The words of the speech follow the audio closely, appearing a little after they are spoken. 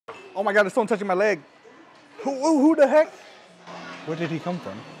Oh my God, there's someone touching my leg. Who the heck? Where did he come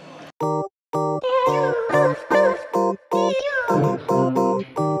from?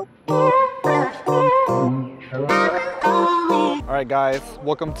 Alright guys,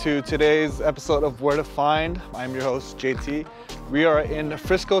 welcome to today's episode of Where to Find. I'm your host, JT. We are in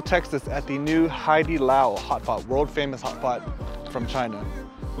Frisco, Texas at the new Haidi Lao hot pot, world famous hot pot from China.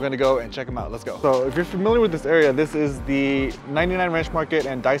 We're gonna go and check them out, let's go. So if you're familiar with this area, this is the 99 Ranch Market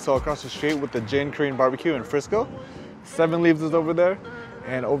and Daiso across the street with the Jin Korean Barbecue in Frisco. 7 Leaves is over there.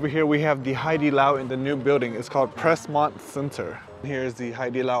 And over here we have the Haidi Lao in the new building. It's called Prestmont Center. Here's the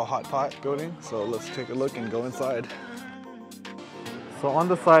Haidi Lao hot pot building. So let's take a look and go inside. So on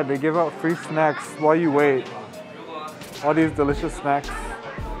the side, they give out free snacks while you wait. All these delicious snacks.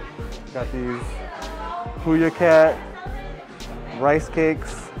 Got these Puya Cat, rice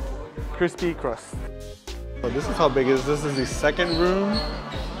cakes, crispy crust. So this is how big it is. This is the second room.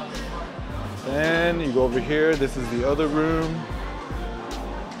 Then you go over here. This is the other room.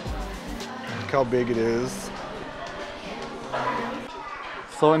 Look how big it is.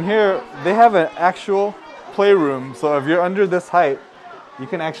 So in here, they have an actual playroom. So if you're under this height, you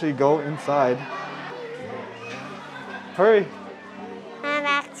can actually go inside. Hurry.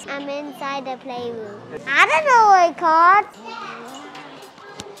 I'm inside the playroom. I don't know what it's called.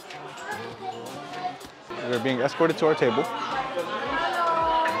 We're being escorted to our table.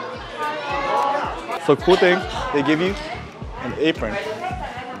 So cool thing, they give you an apron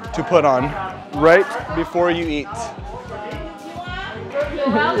to put on right before you eat. You're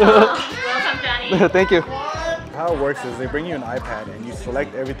welcome. Welcome, Johnny. Thank you. How it works is they bring you an iPad and you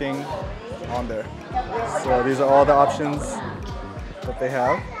select everything on there. So these are all the options that they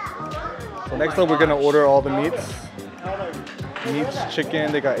have. So next up we're gonna order all the meats. Meats,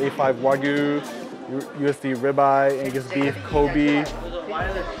 chicken, they got A5 Wagyu, USD ribeye, Angus beef, Kobe.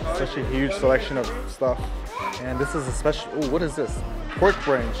 Such a huge selection of stuff. And this is a special, oh, what is this? Pork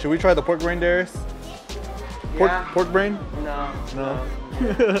brain. Should we try the pork brain, Darius? Pork brain? No.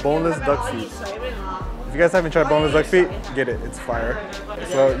 Boneless duck feet. If you guys haven't tried boneless duck feet, get it, it's fire.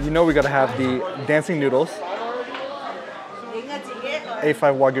 So you know we gotta have the dancing noodles,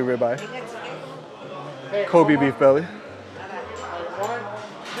 A5 Wagyu ribeye, Kobe beef belly.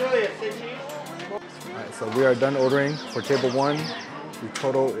 Alright, so we are done ordering for table 1. The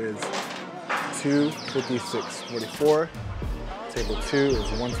total is $256.44. Table 2 is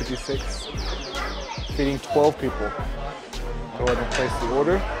 $156. Feeding 12 people. Go ahead and place the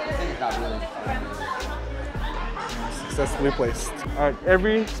order. Successfully placed. Alright,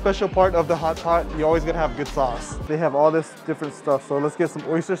 every special part of the hot pot, you always gotta have good sauce. They have all this different stuff, so let's get some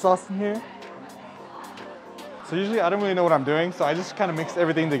oyster sauce in here. So usually I don't really know what I'm doing, so I just kind of mix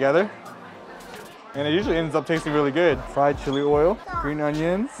everything together. And it usually ends up tasting really good. Fried chili oil, green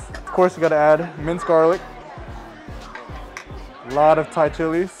onions. Of course, you gotta add minced garlic. A lot of Thai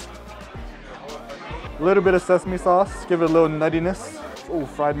chilies. A little bit of sesame sauce, give it a little nuttiness. Oh,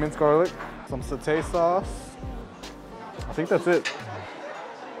 fried minced garlic. Some satay sauce. I think that's it.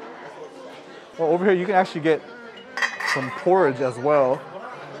 Well, over here you can actually get some porridge as well.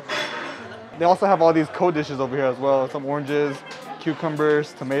 They also have all these co-dishes over here as well. Some oranges,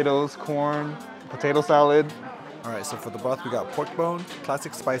 cucumbers, tomatoes, corn, potato salad. All right, so for the broth, we got pork bone,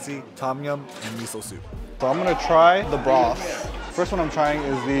 classic spicy, tom yum, and miso soup. So I'm gonna try the broth. First one I'm trying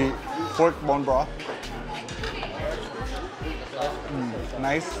is the pork bone broth.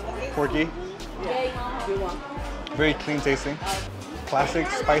 Nice, porky. Very clean tasting. Classic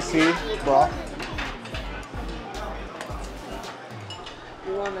spicy broth.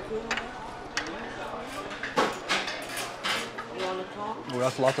 Oh,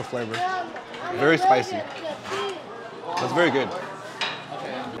 that's lots of flavor. Very spicy. That's very good.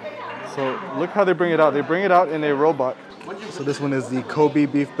 So look how they bring it out. They bring it out in a robot. So this one is the Kobe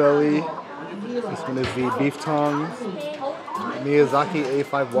beef belly. This one is the beef tongue. Miyazaki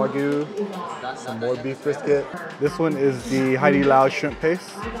A5 Wagyu. Some more beef brisket. This one is the Haidi Lao shrimp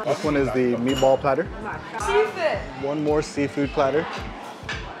paste. This one is the meatball platter. One more seafood platter.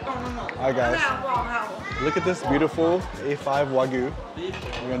 Alright guys, look at this beautiful A5 Wagyu.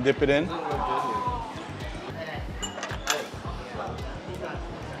 We're gonna dip it in.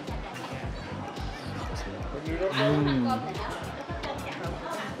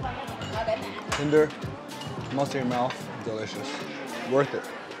 Tender, melts in your mouth, delicious. Worth it.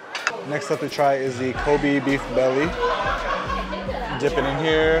 Next up to try is the Kobe beef belly. Dip it in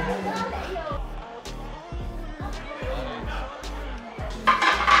here.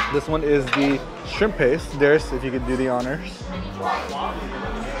 This one is the shrimp paste. Darius, if you could do the honors.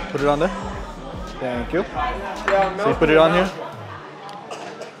 Put it on there. Thank you. So you put it on here.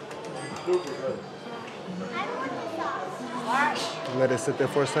 Let it sit there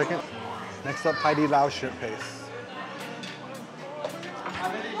for a second. Next up, Hai Di Lao shrimp paste.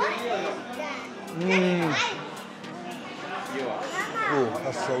 Ooh,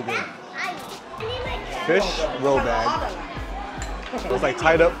 that's so good. Fish roll bag. It's like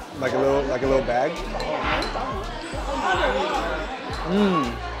tied up like a little bag.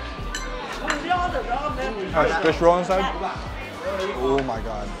 Has fish roll inside. Oh my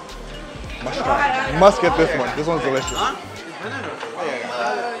god. Must try. Must get this one. This one's delicious.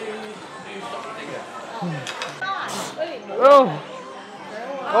 Oh.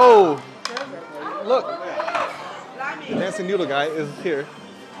 Oh. Look. The dancing noodle guy is here.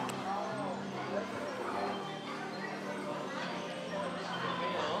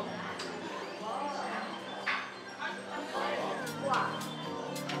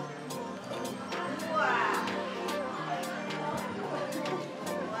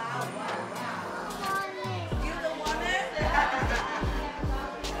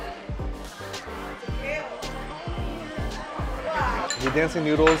 The dancing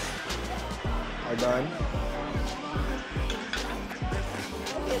noodles are done.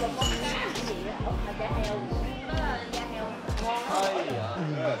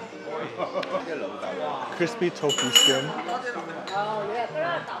 Crispy tofu skin.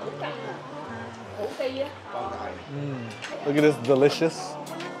 Look at this, delicious.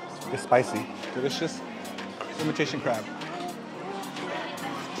 It's spicy. Delicious imitation crab.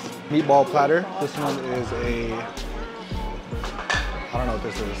 Meatball platter. This one is a, I don't know what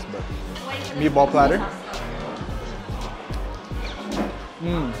this is, but meatball platter.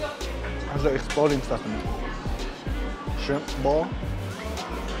 There's like exploding stuff in it. Shrimp ball.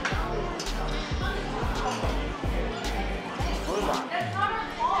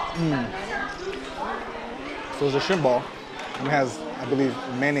 So it's a shrimp ball, and it has, I believe,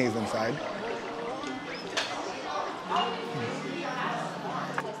 mayonnaise inside.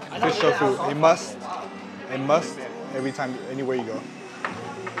 Fish tofu, a must every time, anywhere you go.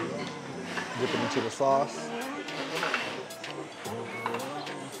 Dip it into the sauce.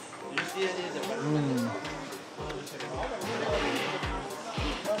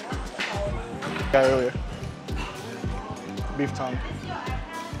 Got earlier. Beef tongue.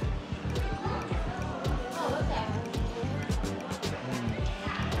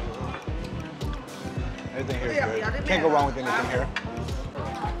 Everything here is good. Can't go wrong with anything here.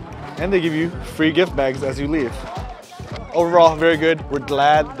 And they give you free gift bags as you leave. Overall, very good. We're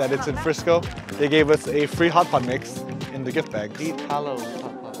glad that it's in Frisco. They gave us a free hot pot mix in the gift bag. Eat hallow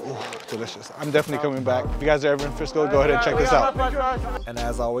hot pot. Ooh, delicious. I'm definitely coming back. If you guys are ever in Frisco, go ahead and check this out. And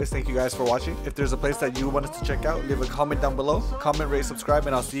as always, thank you guys for watching. If there's a place that you want us to check out, leave a comment down below. Comment, rate, subscribe,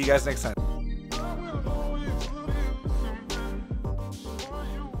 and I'll see you guys next time.